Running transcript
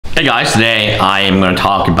Hey guys, today I am going to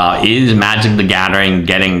talk about, is Magic the Gathering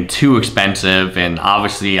getting too expensive? And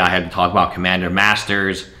obviously I had to talk about Commander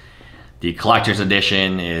Masters. The collector's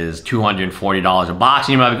edition is $240 a box.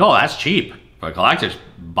 And you might be like, oh, that's cheap for a collector's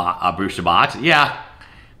booster box. Yeah,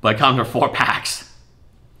 but it comes with 4 packs.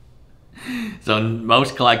 So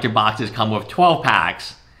most collector boxes come with 12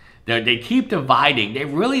 packs. They keep dividing. They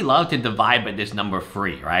really love to divide by this number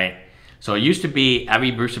 3, right? So it used to be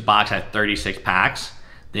every booster box had 36 packs.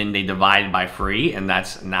 Then they divided by 3, and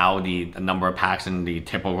that's now the number of packs in the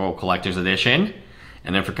typical collector's edition.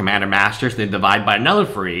 And then for Commander Masters, they divide by another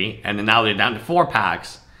 3, and then now they're down to 4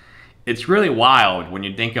 packs. It's really wild when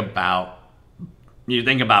you think about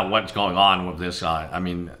what's going on with this. I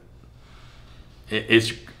mean,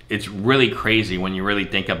 it's really crazy when you really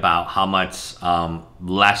think about how much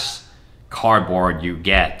less cardboard you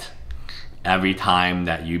get every time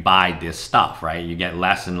that you buy this stuff, right? You get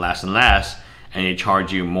less and less and less. And they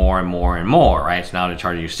charge you more and more and more, right? So now they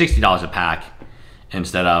charge you $60 a pack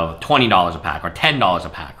instead of $20 a pack or $10 a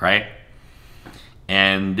pack, right?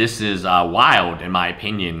 And this is wild, in my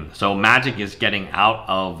opinion. So Magic is getting out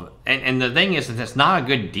of, and the thing is that it's not a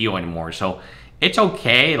good deal anymore. So it's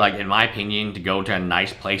okay, like in my opinion, to go to a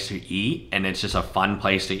nice place to eat, and it's just a fun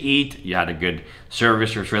place to eat. You had a good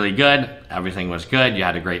service, was really good. Everything was good. You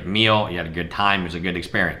had a great meal. You had a good time. It was a good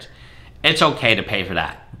experience. It's okay to pay for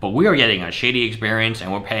that. But we are getting a shitty experience,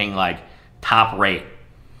 and we're paying like top rate.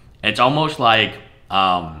 It's almost like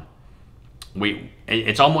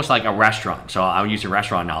it's almost like a restaurant. So I'll use a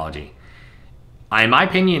restaurant analogy. In my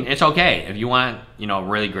opinion, it's okay if you want,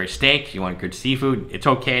 really great steak, you want good seafood. It's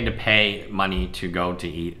okay to pay money to go to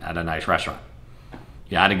eat at a nice restaurant.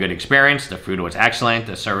 You had a good experience. The food was excellent.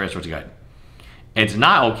 The service was good. It's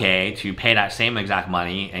not okay to pay that same exact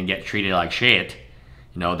money and get treated like shit.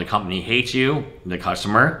 The company hates you, the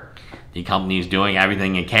customer. The company is doing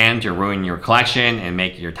everything it can to ruin your collection and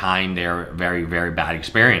make your time there a very, very bad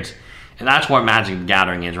experience. And that's what Magic the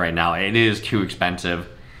Gathering is right now. It is too expensive.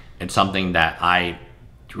 It's something that I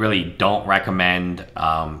really don't recommend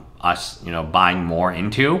us, buying more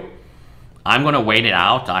into. I'm going to wait it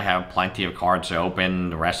out. I have plenty of cards to open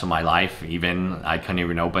the rest of my life. I couldn't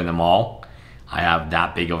even open them all. I have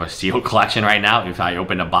that big of a sealed collection right now. If I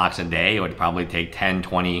opened a box a day, it would probably take 10,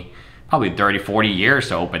 20, probably 30, 40 years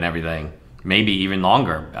to open everything. Maybe even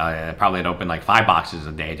longer. Probably I'd open like 5 boxes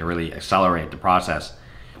a day to really accelerate the process.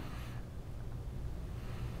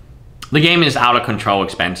 The game is out of control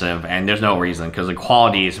expensive, and there's no reason, because the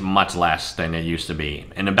quality is much less than it used to be.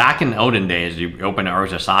 And back in the olden days, you open an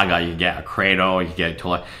Urza Saga, you get a Cradle, you get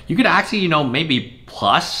Tula. You could actually, maybe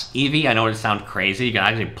plus EV. I know it sounds crazy. You could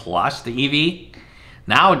actually plus the EV.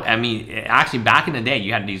 Now, I mean, actually back in the day,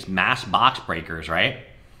 you had these mass box breakers, right?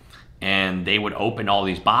 And they would open all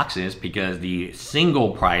these boxes because the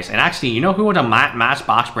single price, and actually, who was a mass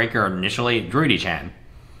box breaker initially? Drudy-chan,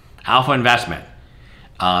 Alpha Investment.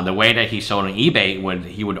 The way that he sold on eBay,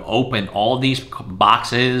 he would open all these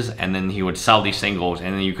boxes, and then he would sell these singles,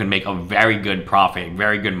 and then you could make a very good profit,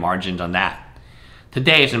 very good margins on that.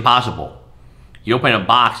 Today, it's impossible. You open a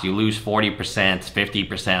box, you lose 40%,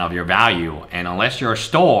 50% of your value, and unless you're a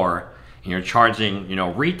store and you're charging,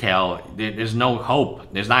 retail, there's no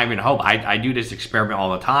hope. There's not even hope. I do this experiment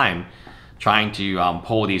all the time, trying to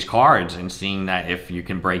pull these cards and seeing that if you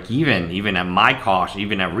can break even at my cost,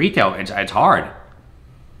 even at retail, it's hard.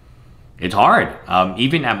 It's hard.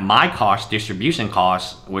 Even at my cost, distribution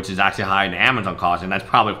costs, which is actually higher than Amazon costs, and that's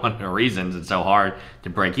probably one of the reasons it's so hard to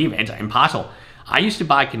break even. It's impossible. I used to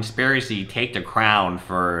buy Conspiracy Take the Crown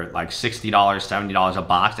for like $60, $70 a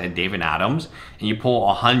box at David Adams, and you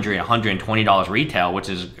pull $100, $120 retail, which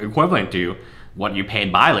is equivalent to what you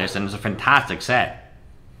paid buylist, and it's a fantastic set.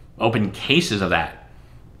 Open cases of that.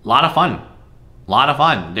 A lot of fun. A lot of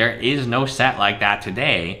fun. There is no set like that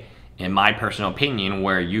today, in my personal opinion,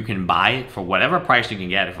 where you can buy it for whatever price you can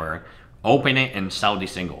get it for, open it and sell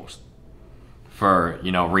these singles for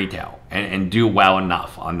retail and do well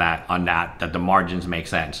enough on that the margins make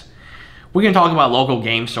sense. We can talk about local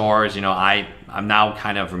game stores. I'm now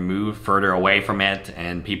kind of removed further away from it,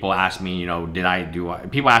 and people ask me,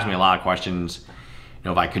 people ask me a lot of questions.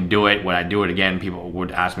 If I could do it, would I do it again? People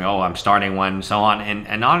would ask me, oh, I'm starting one, so on.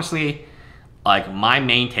 And honestly, like, my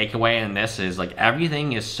main takeaway in this is, like,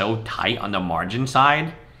 everything is so tight on the margin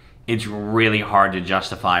side, it's really hard to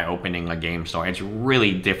justify opening a game store. It's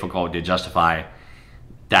really difficult to justify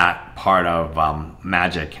that part of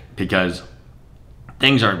Magic, because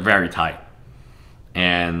things are very tight.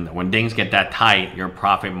 And when things get that tight, your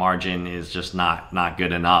profit margin is just not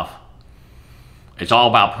good enough. It's all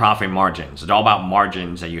about profit margins. It's all about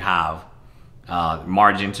margins that you have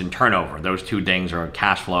margins and turnover. Those two things are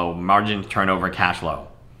cash flow, margin, turnover, cash flow.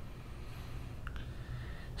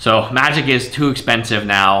 So Magic is too expensive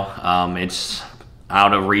now. It's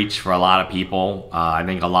out of reach for a lot of people. I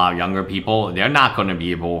think a lot of younger people, they're not going to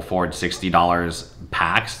be able to afford $60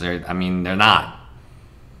 packs. They're not.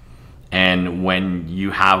 And when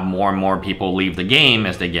you have more and more people leave the game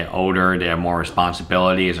as they get older, they have more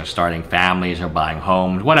responsibilities, they're starting families, or buying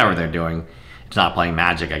homes, whatever they're doing. It's not playing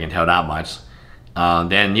Magic, I can tell that much.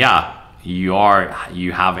 Then yeah, you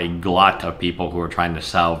have a glut of people who are trying to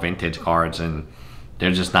sell vintage cards, and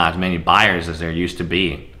there's just not as many buyers as there used to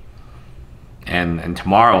be. And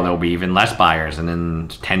tomorrow there'll be even less buyers, and then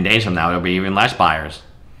 10 days from now there'll be even less buyers.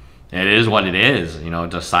 It is what it is, you know.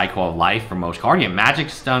 It's a cycle of life for most card games.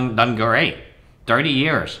 Magic's done great. 30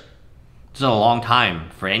 years. This is a long time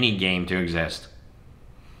for any game to exist.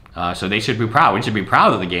 So they should be proud. We should be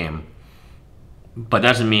proud of the game. But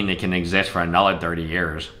doesn't mean it can exist for another 30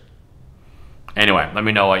 years. Anyway, let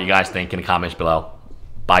me know what you guys think in the comments below.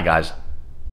 Bye, guys.